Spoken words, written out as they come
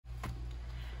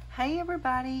Hey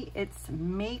everybody, it's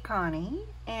me, Connie,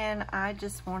 and I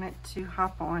just wanted to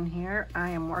hop on here. I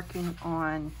am working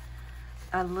on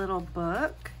a little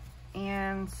book,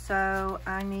 and so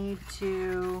I need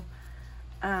to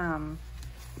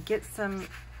get some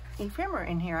ephemera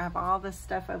in here. I have all this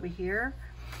stuff over here,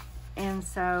 and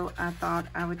so I thought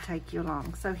I would take you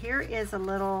along. So here is a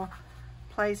little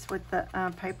place with the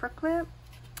paper clip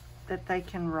that they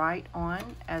can write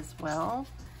on as well.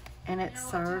 And it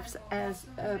serves as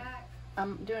a,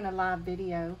 I'm doing a live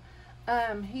video.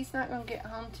 He's not going to get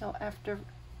home till after,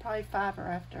 probably 5 or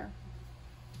after.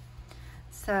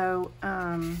 So,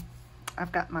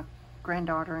 I've got my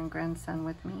granddaughter and grandson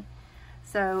with me.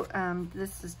 So,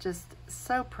 this is just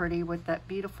so pretty with that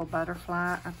beautiful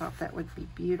butterfly. I thought that would be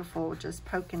beautiful, just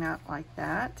poking out like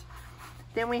that.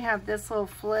 Then we have this little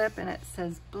flip and it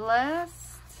says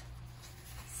blessed.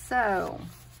 So,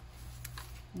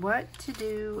 what to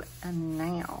do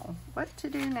now? What to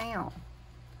do now?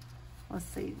 Let's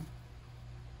see.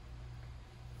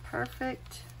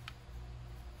 Perfect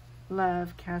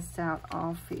love casts out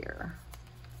all fear.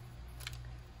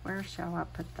 Where shall I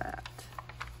put that?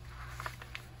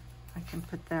 I can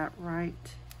put that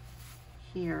right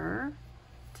here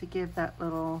to give that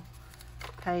little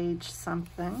page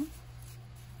something.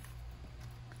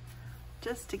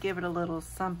 Just to give it a little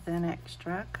something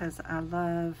extra, because I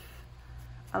love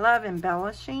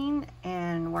embellishing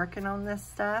and working on this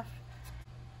stuff.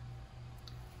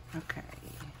 Okay.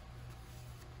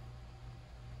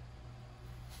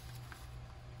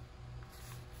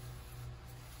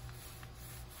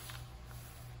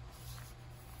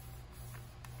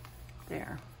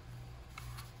 There.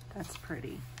 That's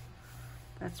pretty.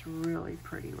 That's really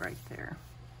pretty right there.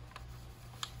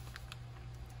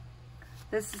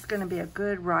 This is going to be a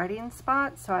good writing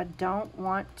spot, so I don't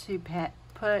want to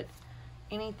put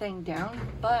anything down,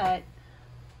 but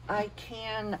I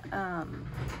can,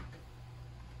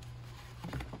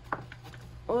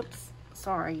 oops,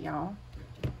 sorry y'all.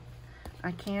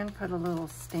 I can put a little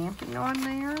stamping on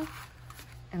there,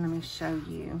 and let me show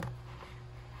you.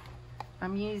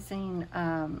 I'm using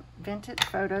Vintage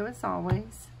Photo as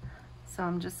always, so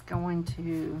I'm just going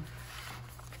to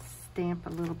stamp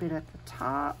a little bit at the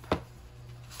top,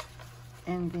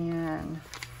 and then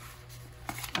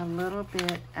a little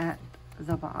bit at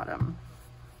the bottom.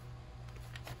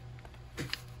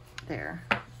 There.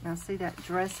 Now see, that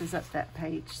dresses up that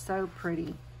page so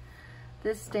pretty.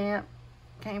 This stamp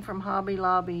came from Hobby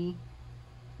Lobby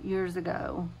years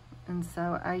ago, and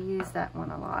so I use that one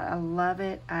a lot. I love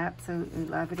it. I absolutely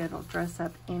love it. It'll dress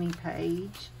up any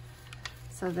page.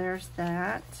 So there's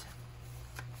that.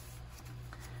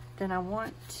 Then I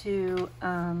want to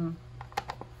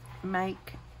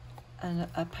make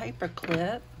a paper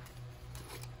clip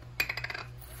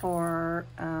for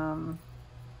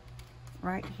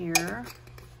right here,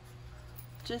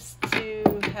 just to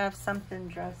have something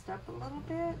dressed up a little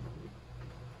bit.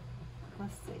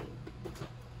 Let's see,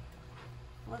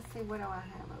 what do I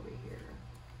have over here?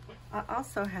 I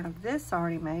also have this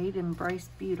already made, Embrace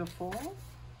Beautiful.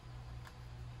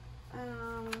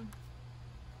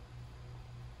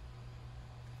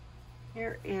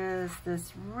 Here is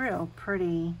this real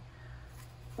pretty.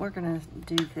 We're gonna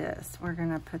do this. We're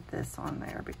gonna put this on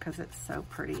there because it's so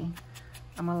pretty.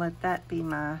 I'm gonna let that be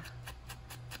my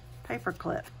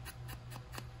paperclip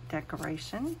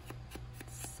decoration.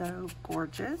 So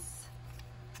gorgeous.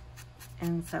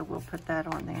 And so we'll put that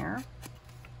on there.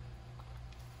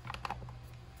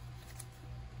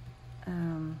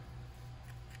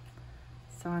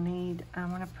 So I'm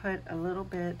gonna put a little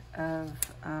bit of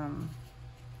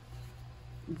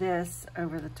this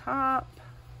over the top,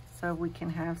 so we can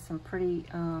have some pretty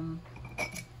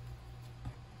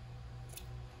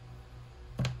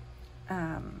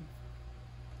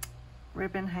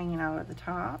ribbon hanging out of the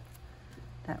top.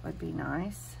 That would be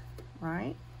nice,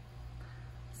 right?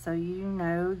 So you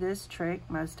know this trick,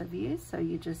 most of you, so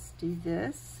you just do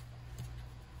this.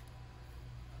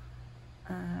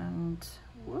 And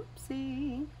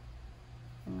whoopsie,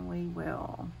 and we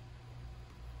will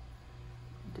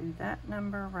do that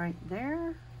number right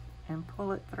there and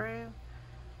pull it through,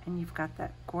 and you've got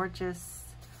that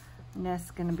gorgeous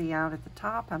nest going to be out at the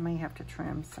top. I may have to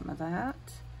trim some of that.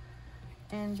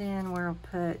 And then we'll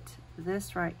put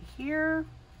this right here.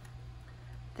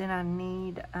 Then I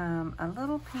need a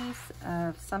little piece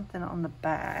of something on the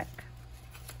back,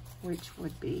 which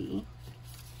would be,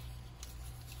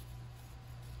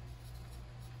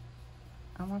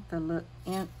 I want the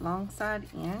long side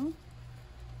in,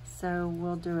 so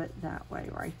we'll do it that way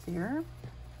right there.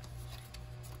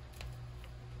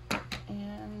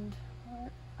 And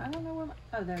I don't know where my,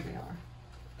 oh, there they are.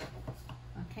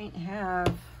 I can't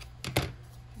have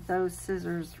those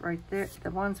scissors right there,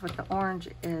 the ones with the orange,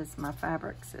 is my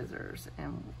fabric scissors.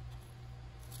 And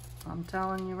I'm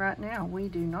telling you right now, we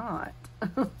do not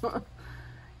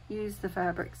use the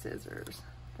fabric scissors.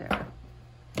 There.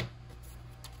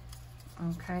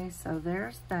 Okay, so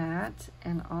there's that.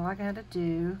 And all I got to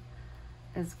do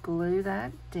is glue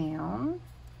that down.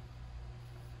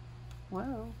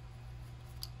 Whoa.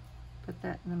 Put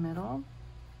that in the middle.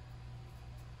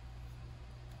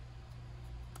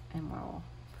 And we'll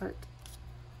put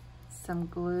some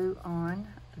glue on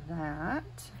that.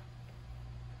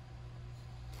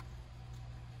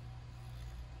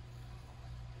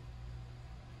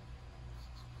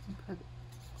 And put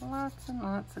lots and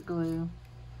lots of glue.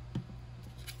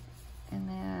 And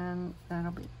then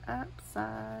that'll be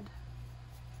upside.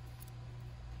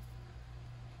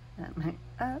 That may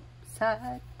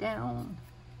upside down.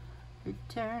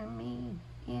 Return me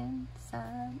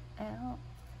inside out.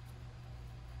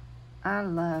 I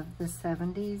love the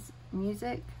 70s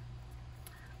music.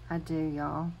 I do,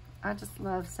 y'all. I just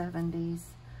love 70s.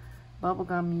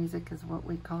 Bubblegum music is what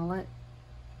we call it.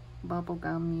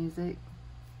 Bubblegum music.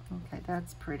 Okay,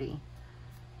 that's pretty.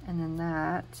 And then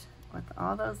that, with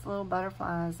all those little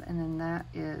butterflies, and then that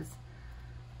is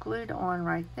glued on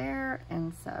right there.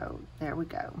 And so, there we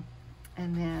go.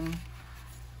 And then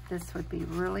this would be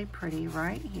really pretty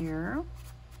right here.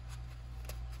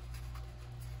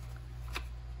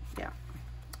 Yeah,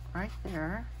 right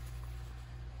there.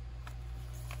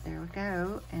 There we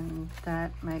go. And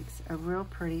that makes a real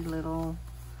pretty little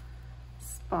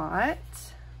spot.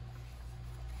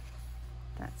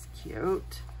 That's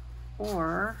cute.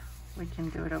 Or we can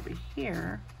do it over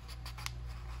here.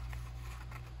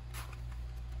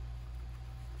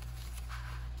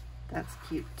 That's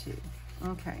cute too.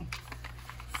 Okay.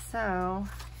 So,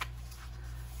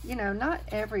 you know, not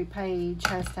every page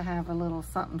has to have a little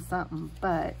something something,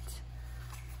 but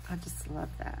I just love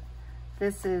that.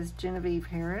 This is Genevieve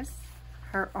Harris.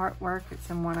 Her artwork, it's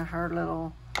in one of her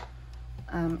little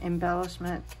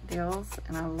embellishment deals,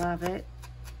 and I love it.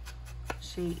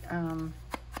 She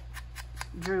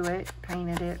drew it,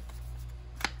 painted it.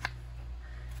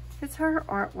 It's her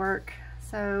artwork,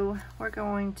 so we're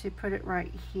going to put it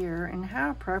right here. And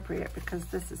how appropriate, because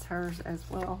this is hers as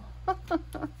well.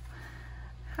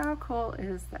 How cool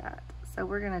is that? So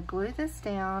we're going to glue this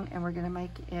down, and we're going to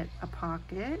make it a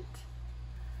pocket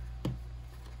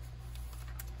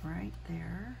right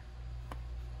there.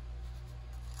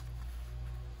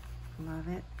 Love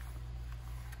it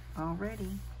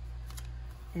already.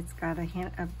 It's got a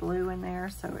hint of blue in there,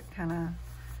 so it kind of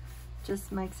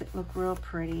just makes it look real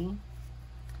pretty.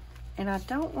 And I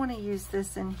don't want to use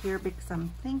this in here because I'm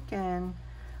thinking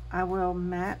I will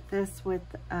matte this with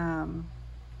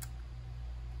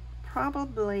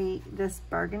probably this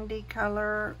burgundy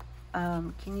color.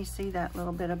 Can you see that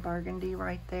little bit of burgundy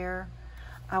right there?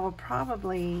 I will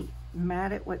probably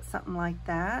matte it with something like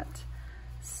that.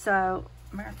 So,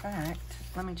 matter of fact,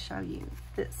 let me show you.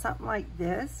 Something like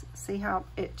this. See how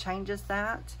it changes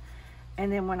that?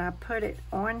 And then when I put it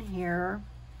on here,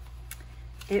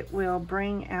 it will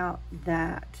bring out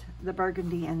that, the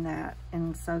burgundy in that.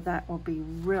 And so that will be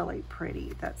really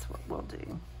pretty. That's what we'll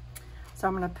do. So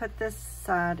I'm going to put this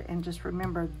aside, and just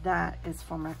remember that is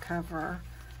for my cover.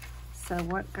 So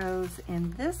what goes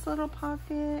in this little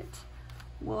pocket,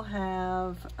 we'll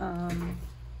have some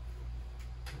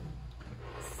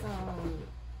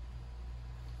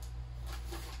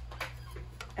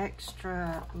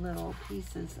extra little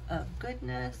pieces of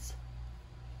goodness.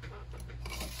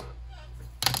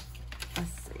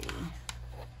 Let's see.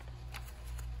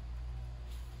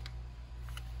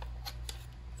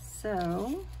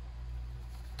 So,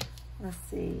 let's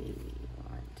see. 1,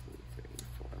 2, 3,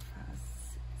 4, 5,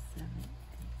 6, 7,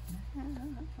 8,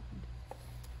 9.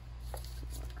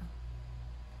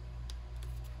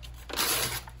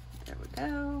 There we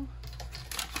go.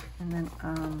 And then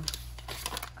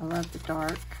I love the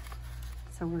dark,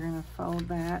 so we're going to fold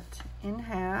that in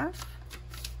half,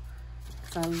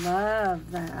 because I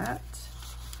love that.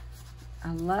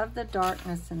 I love the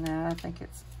darkness in that. I think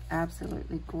it's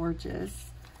absolutely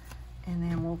gorgeous. And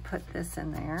then we'll put this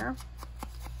in there.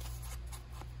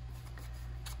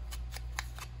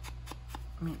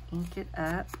 Let me ink it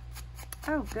up.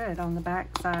 Oh, good. On the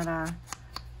back side, I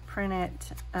printed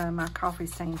my coffee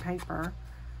stain paper.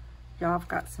 Y'all have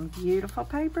got some beautiful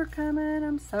paper coming.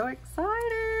 I'm so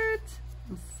excited.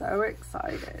 I'm so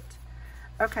excited.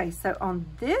 Okay, so on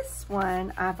this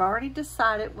one, I've already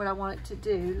decided what I want it to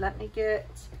do. Let me get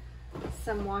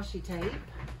some washi tape.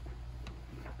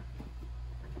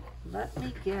 Let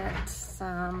me get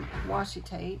some washi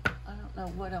tape. I don't know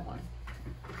what I want.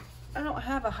 I don't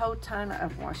have a whole ton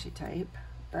of washi tape.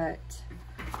 but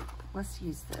let's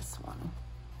use this one,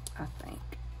 I think.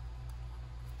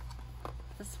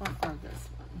 This one or this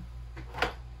one.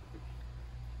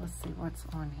 Let's see what's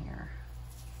on here.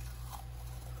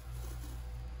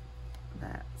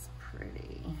 That's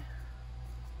pretty.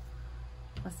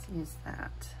 Let's use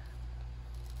that.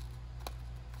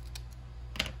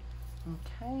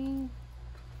 Okay.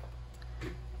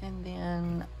 And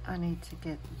then I need to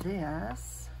get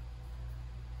this.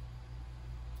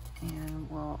 And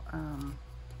we'll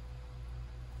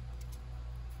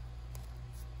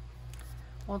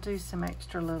do some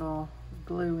extra little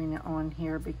gluing on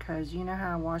here, because you know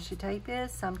how washi tape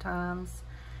is. Sometimes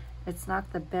it's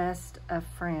not the best of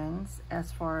friends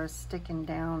as far as sticking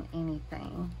down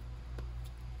anything.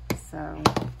 So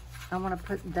I want to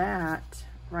put that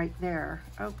right there.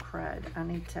 Oh crud, I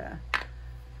need to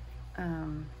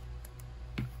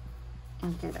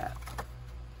ink it up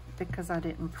because I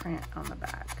didn't print on the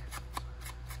back.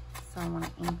 So I want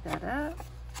to ink that up.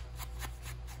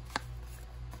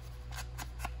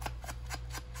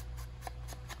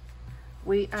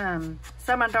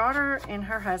 So my daughter and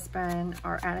her husband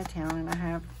are out of town, and I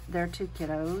have their 2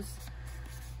 kiddos,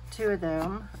 2 of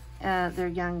them, their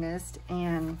youngest,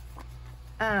 and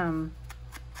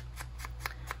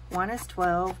one is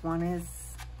 12, one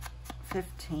is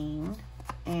 15,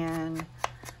 and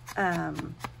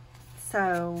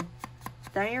so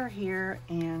they are here,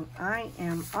 and I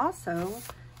am also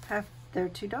have their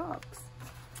 2 dogs.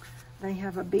 They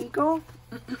have a beagle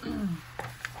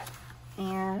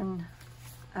and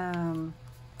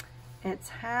it's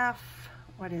half,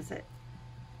 what is it?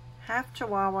 Half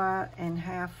Chihuahua and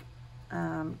half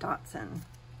Dachshund.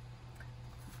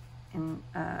 And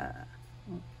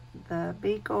the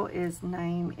beagle's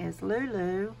name is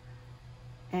Lulu,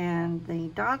 and the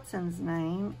Dachshund's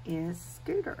name is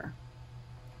Scooter.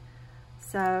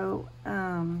 So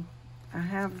I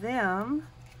have them,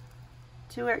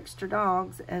 2 extra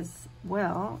dogs as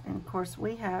well, and of course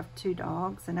we have 2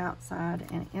 dogs, an outside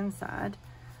and inside.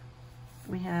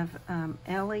 We have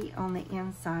Ellie on the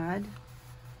inside.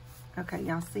 Okay,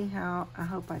 y'all see how, I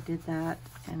hope I did that,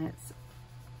 and it's,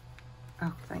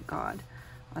 oh thank God.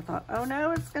 I thought, oh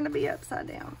no, it's gonna be upside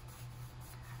down.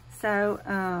 So,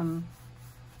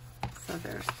 so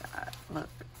there's that. Look,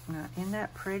 now isn't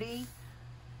that pretty?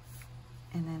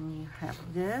 And then you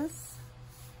have this,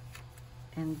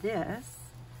 and this,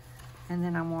 and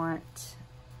then I want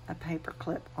a paper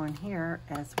clip on here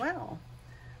as well.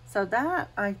 So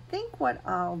that, I think what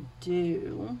I'll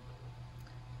do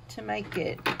to make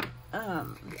it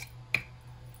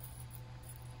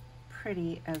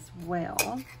pretty as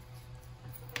well,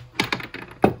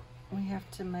 we have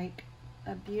to make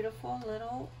a beautiful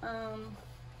little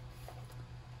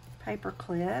paper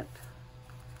clip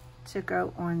to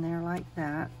go on there like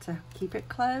that to keep it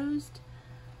closed.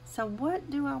 So what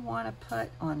do I want to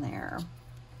put on there?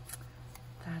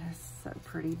 That is so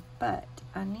pretty, but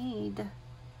I need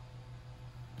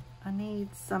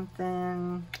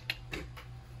something.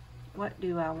 What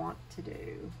do I want to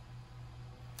do?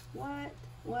 What?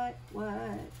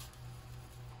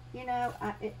 You know,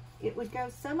 it would go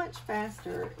so much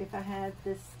faster if I had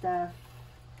this stuff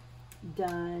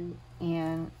done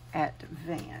in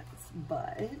advance,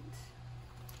 but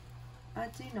I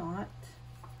do not.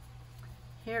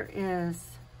 Here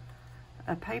is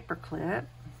a paper clip.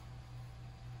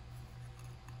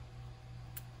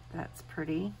 That's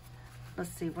pretty.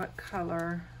 Let's see what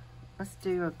color. Let's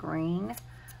do a green.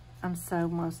 I'm so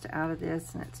most out of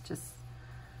this, and it's just,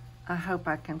 I hope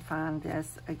I can find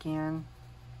this again.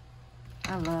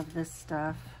 I love this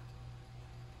stuff.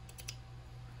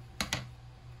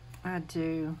 I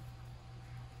do.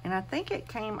 And I think it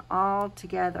came all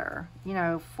together, you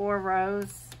know, 4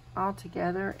 rows all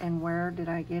together. And where did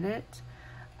I get it?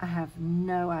 I have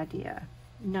no idea.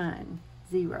 None.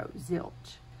 0.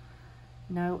 Zilch.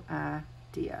 No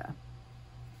idea.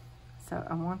 So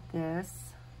I want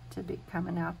this to be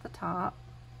coming out the top.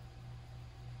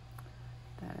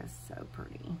 That is so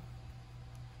pretty.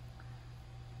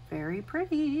 Very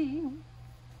pretty.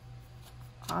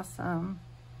 Awesome.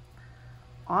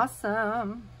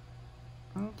 Awesome.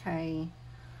 Okay.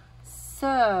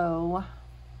 So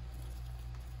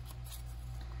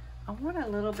I want a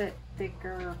little bit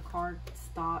thicker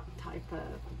cardstock type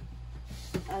of,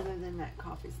 other than that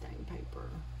coffee stain paper.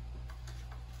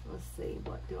 Let's see,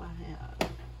 what do I have?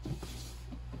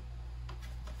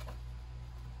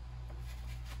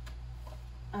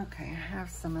 Okay, I have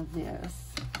some of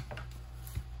this.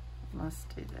 Let's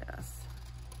do this.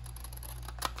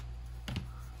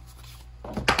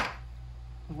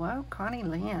 Whoa, Connie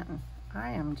Lynn. I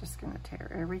am just going to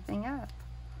tear everything up.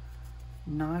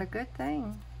 Not a good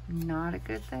thing. not a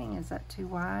good thing. Is that too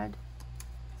wide?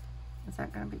 Is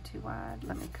that going to be too wide?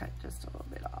 Let me cut just a little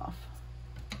bit off.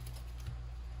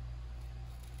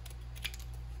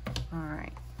 All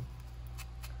right.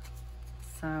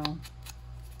 So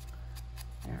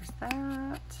there's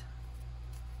that.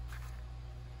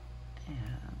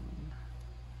 And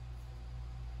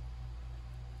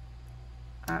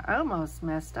I almost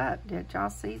messed up. Did y'all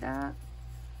see that?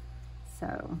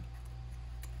 So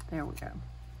there we go.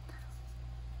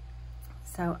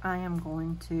 So I am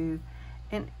going to,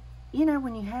 and you know,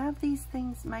 when you have these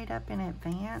things made up in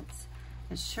advance,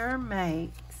 it sure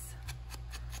makes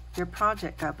your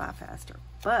project go by faster.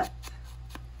 But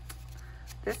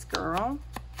this girl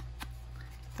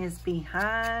is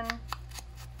behind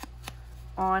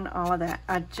on all of that.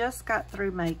 I just got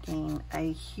through making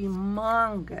a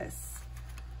humongous,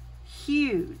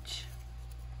 huge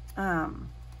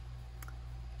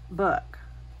book,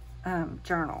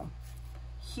 journal,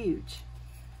 huge.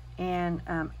 And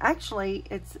actually,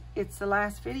 it's the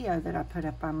last video that I put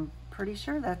up. I'm pretty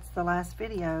sure that's the last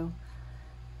video.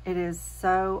 It is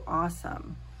so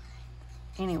awesome.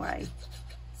 Anyway,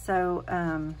 so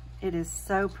it is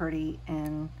so pretty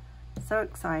and so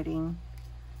exciting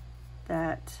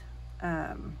that,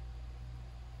 there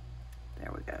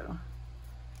we go.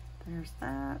 There's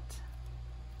that.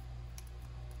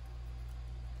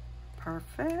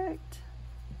 Perfect.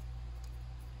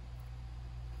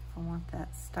 I want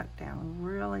that stuck down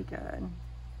really good.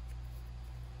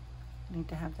 Need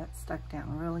to have that stuck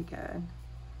down really good.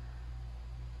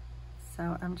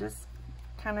 So I'm just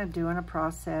kind of doing a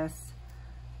process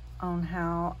on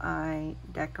how I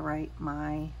decorate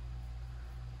my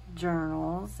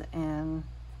journals and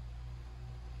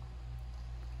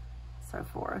so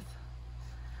forth.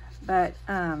 But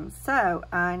so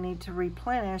I need to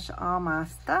replenish all my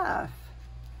stuff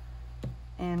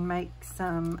and make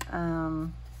some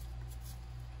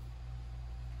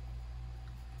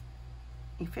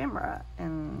ephemera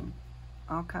and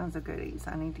all kinds of goodies.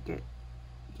 I need to get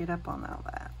up on all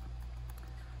that.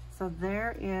 So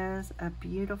there is a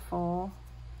beautiful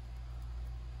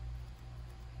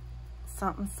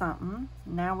something something.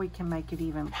 Now we can make it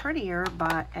even prettier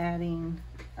by adding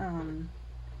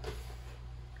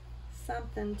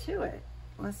something to it.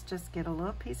 Let's just get a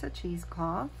little piece of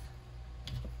cheesecloth.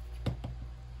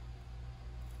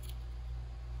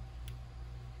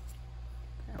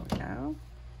 There we go.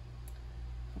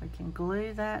 We can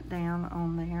glue that down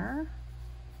on there.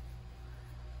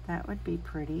 That would be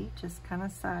pretty, just kind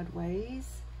of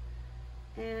sideways.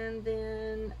 And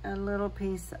then a little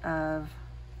piece of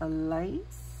the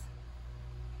lace.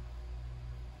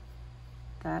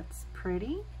 That's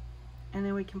pretty. And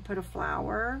then we can put a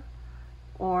flower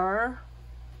or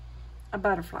a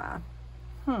butterfly.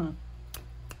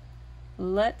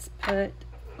 Let's put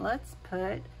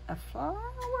a flower.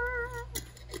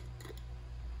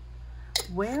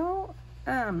 Well,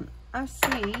 I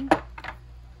see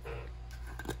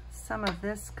some of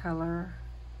this color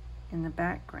in the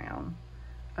background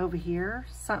over here,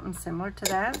 something similar to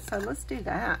that. So let's do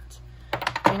that.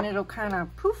 And it'll kind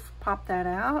of poof, pop that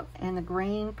out, and the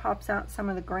green pops out some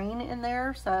of the green in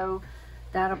there. So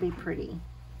that'll be pretty.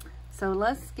 So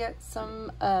let's get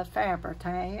some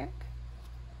Fabri-Tac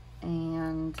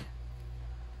and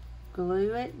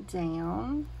glue it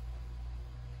down.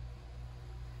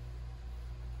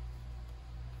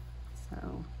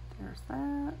 So there's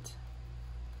that.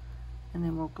 And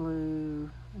then we'll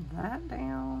glue that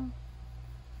down.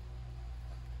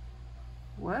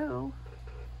 Whoa.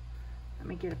 Let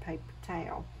me get a paper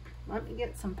towel. Let me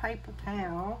get some paper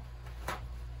towel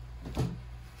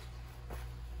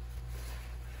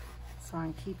so I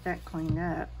can keep that cleaned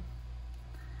up.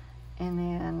 And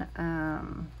then,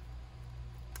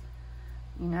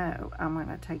 you know, I'm going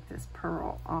to take this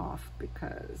pearl off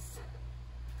because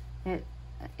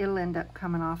it'll end up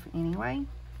coming off anyway.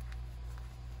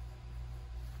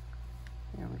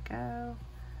 There we go.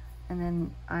 And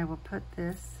then I will put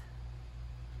this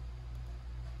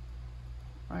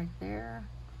right there.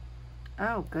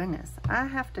 Oh goodness, I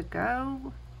have to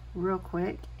go real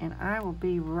quick and I will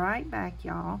be right back,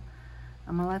 y'all.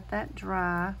 I'm gonna let that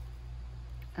dry.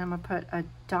 I'm gonna put a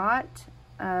dot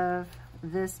of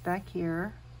this back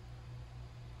here,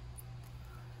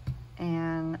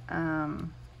 and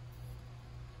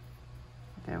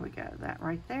there we go, that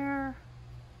right there.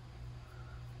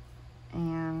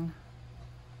 And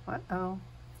uh-oh,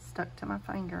 stuck to my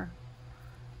finger.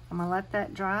 I'm gonna let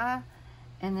that dry,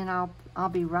 and then I'll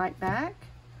be right back.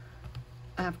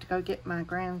 I have to go get my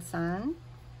grandson,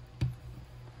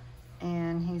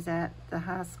 and he's at the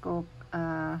high school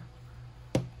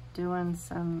doing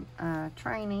some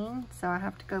training, so I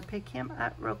have to go pick him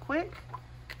up real quick,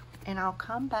 and I'll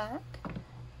come back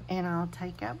and I'll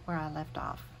take up where I left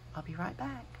off. I'll be right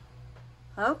back.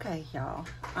 Okay, y'all,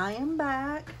 I am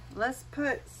back. Let's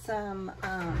put some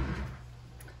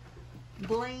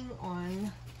bling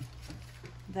on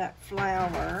that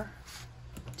flower.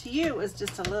 To you it was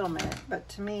just a little minute, but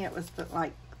to me it was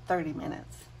like 30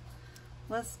 minutes.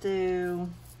 Let's do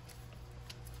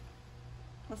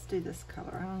this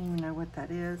color. I don't even know what that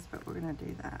is, but we're gonna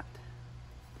do that.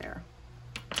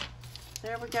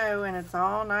 There we go, and it's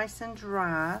all nice and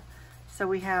dry. So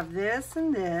we have this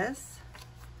and this,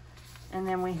 and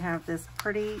then we have this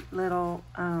pretty little,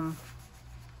 oh,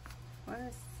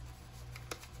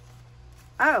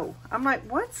 I'm like,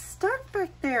 what's stuck back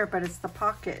there? But it's the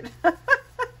pocket.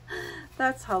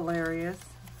 That's hilarious,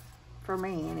 for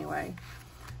me anyway.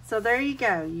 So there you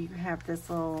go. You have this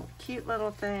little cute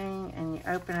little thing, and you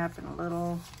open up in a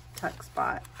little tuck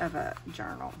spot of a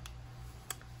journal.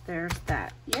 There's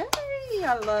that. Yay!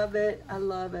 I love it. I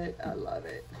love it. I love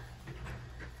it.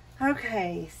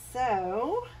 Okay,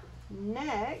 so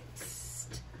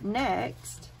next,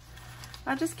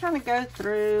 I just kind of go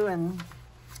through and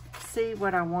see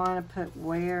what I want to put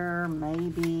where,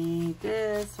 maybe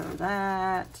this or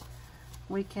that.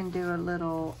 We can do a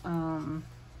little,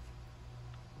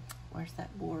 where's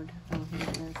that board? Oh, here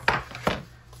it is.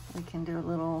 We can do a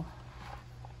little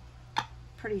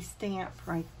pretty stamp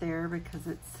right there because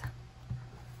it's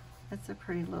a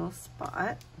pretty little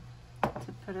spot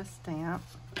to put a stamp.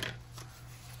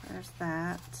 There's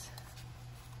that.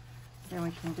 Then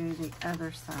we can do the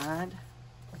other side,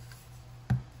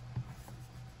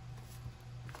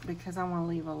 because I want to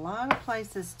leave a lot of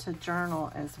places to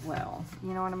journal as well.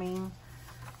 You know what I mean?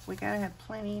 We gotta have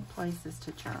plenty of places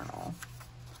to journal.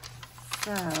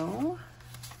 So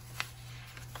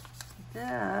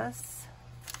this,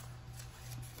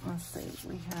 let's see,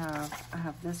 I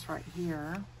have this right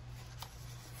here.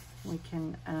 We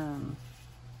can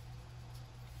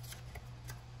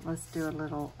let's do a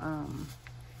little I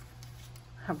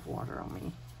have water on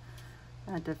me.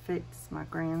 I had to fix my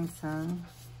grandson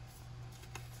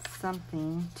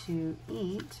something to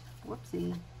eat.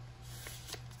 Whoopsie.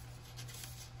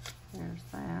 There's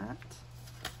that.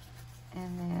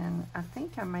 And then I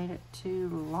think I made it too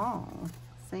long.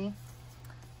 See?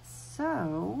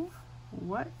 So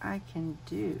what I can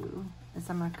do is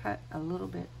I'm going to cut a little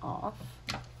bit off.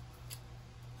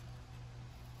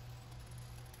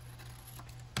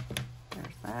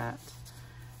 There's that.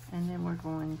 And then we're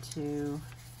going to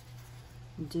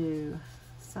do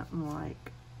something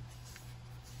like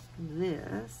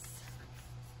this.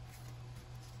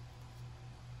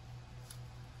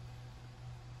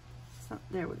 So,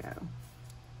 there we go.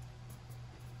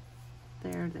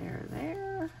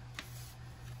 There.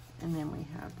 And then we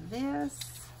have this.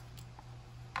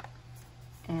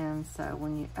 And so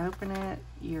when you open it,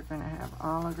 you're going to have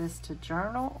all of this to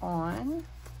journal on.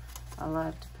 I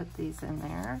love to put these in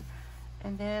there.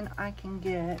 And then I can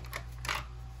get,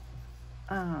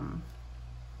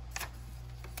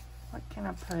 what can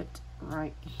I put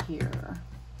right here?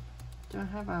 Do I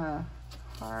have a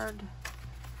hard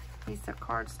piece of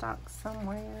cardstock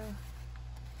somewhere?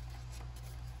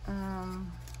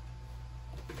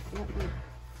 Let me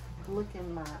look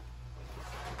in my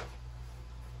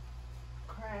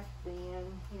craft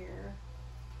bin here.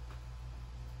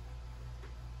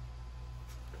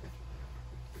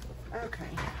 Okay.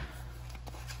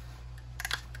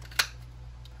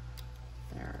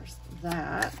 There's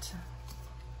that.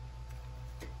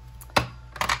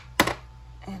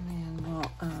 And then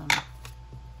we'll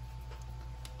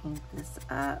ink this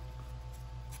up.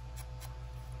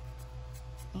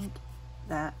 Ink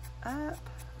that up.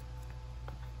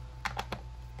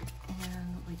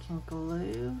 And we can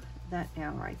glue that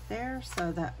down right there,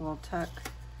 so that will tuck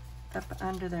up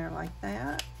under there like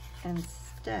that and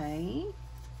stay.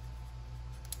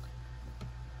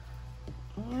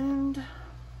 And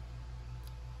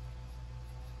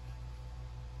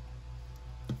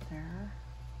there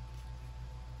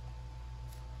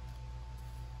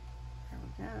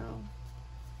we go.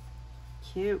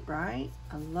 Cute, right?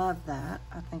 I love that.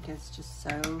 I think it's just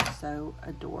so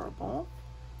adorable.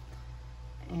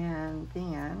 And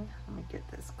then let me get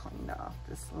this cleaned off,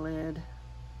 this lid.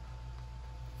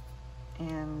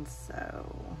 And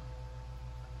so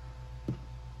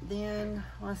then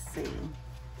let's see,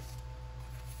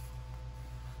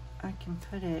 I can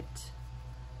put it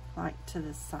like to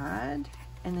the side,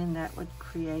 and then that would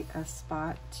create a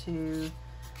spot to,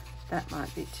 that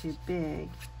might be too big,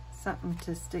 something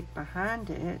to stick behind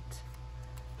it,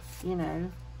 you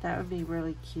know, that would be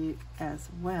really cute as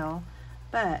well.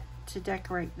 But to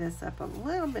decorate this up a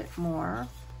little bit more,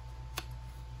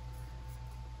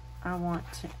 I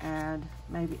want to add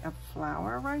maybe a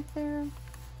flower right there.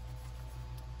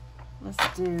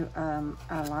 Let's do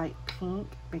a light pink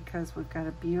because we've got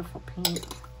a beautiful pink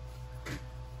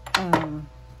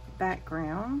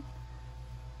background.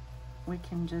 We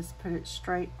can just put it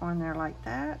straight on there like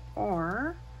that,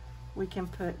 or we can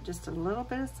put just a little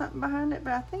bit of something behind it,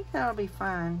 but I think that'll be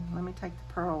fine. Let me take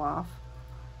the pearl off.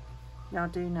 Y'all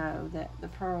do know that the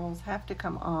pearls have to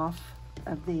come off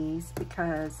of these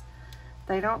because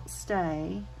they don't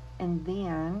stay, and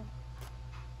then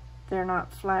they're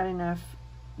not flat enough.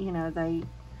 You know, they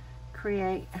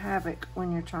create havoc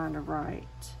when you're trying to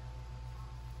write.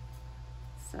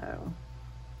 So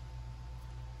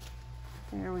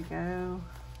there we go.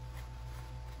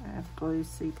 I have glue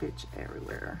seepage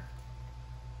everywhere.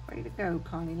 Way to go,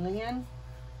 Connie Lynn.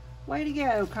 Way to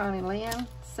go, Connie Lynn.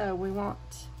 So we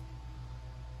want,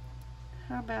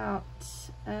 how about,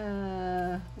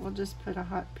 we'll just put a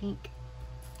hot pink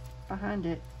behind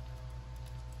it.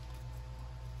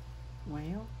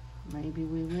 Well, maybe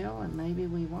we will and maybe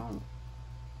we won't.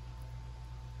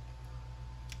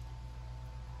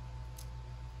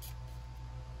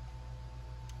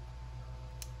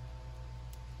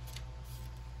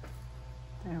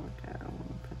 There we go.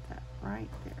 We'll put that right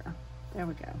there. There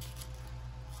we go.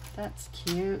 That's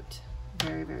cute.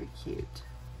 Very, very cute.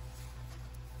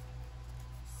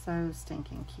 So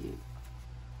stinking cute.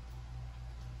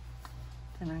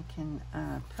 Then I can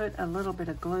put a little bit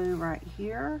of glue right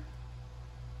here.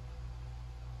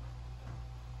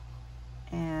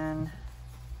 And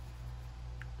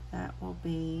that will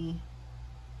be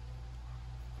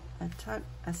a tuck,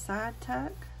 a side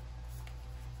tuck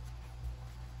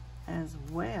as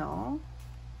well.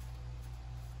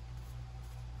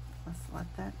 Let's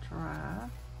let that dry.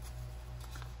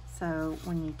 So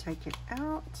when you take it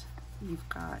out, you've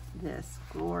got this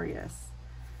glorious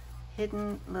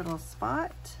hidden little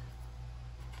spot.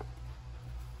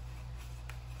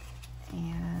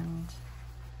 And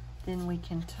then we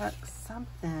can tuck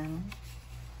something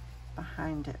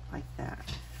behind it like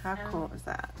that. How cool is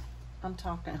that? I'm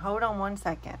talking. Hold on one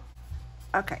second.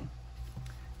 Okay.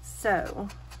 So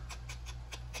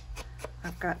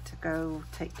I've got to go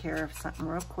take care of something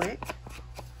real quick,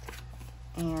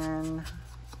 and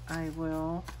I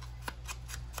will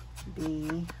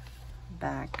be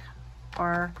back.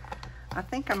 Or I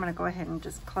think I'm going to go ahead and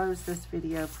just close this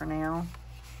video for now,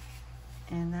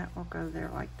 and that will go there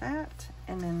like that.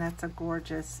 And then that's a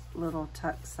gorgeous little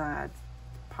tuck side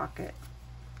pocket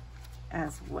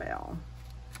as well.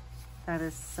 That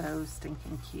is so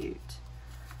stinking cute.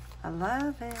 I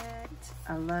love it.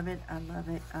 I love it. I love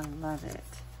it. I love it.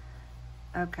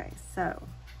 Okay, so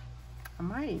I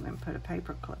might even put a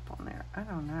paper clip on there. I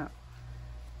don't know.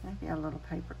 Maybe a little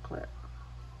paper clip.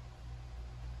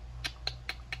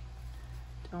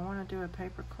 Do I want to do a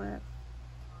paper clip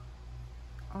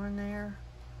on there?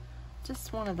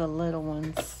 Just one of the little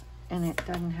ones, and it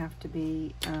doesn't have to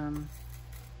be,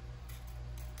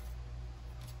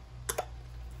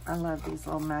 I love these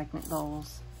little magnet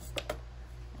bowls.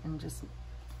 And just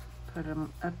put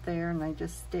them up there and they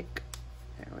just stick.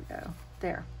 There we go.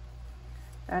 There.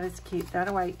 That is cute.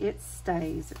 That way it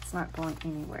stays. It's not going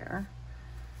anywhere.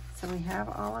 So we have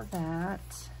all of that.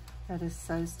 That is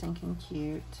so stinking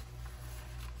cute.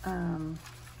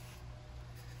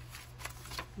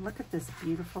 Look at this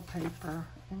beautiful paper.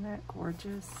 Isn't that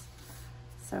gorgeous?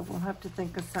 So we'll have to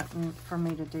think of something for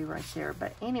me to do right there.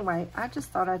 But anyway, I just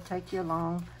thought I'd take you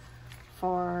along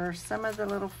for some of the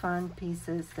little fun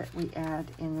pieces that we add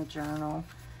in the journal.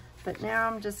 But now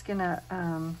I'm just gonna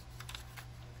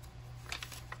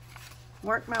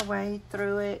work my way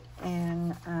through it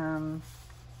and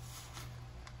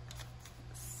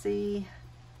see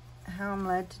how I'm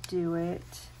led to do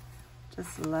it.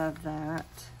 Just love that.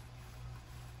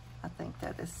 I think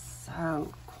that is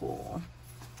so cool.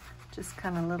 Just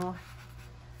kind of little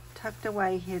tucked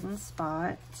away hidden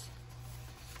spot.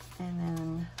 And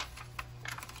then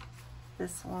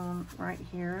this one right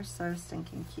here, so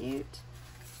stinking cute.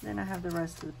 Then I have the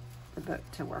rest of the book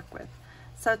to work with.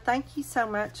 So thank you so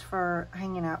much for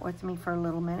hanging out with me for a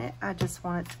little minute. I just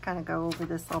wanted to kind of go over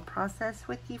this little process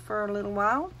with you for a little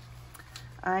while.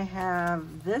 I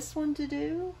have this one to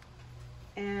do,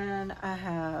 and I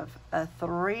have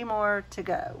 3 more to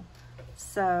go.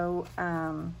 So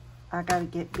I got to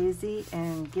get busy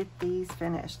and get these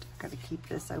finished. I got to keep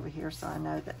this over here so I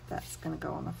know that that's going to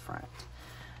go on the front.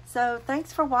 So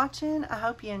thanks for watching. I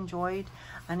hope you enjoyed.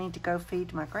 I need to go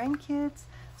feed my grandkids.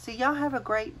 So y'all have a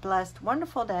great, blessed,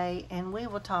 wonderful day, and we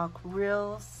will talk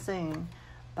real soon.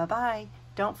 Bye-bye.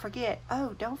 Don't forget,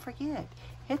 oh, don't forget,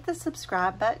 hit the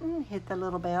subscribe button, hit the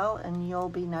little bell, and you'll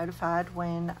be notified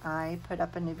when I put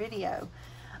up a new video.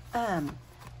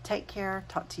 Take care.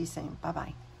 Talk to you soon.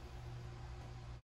 Bye-bye.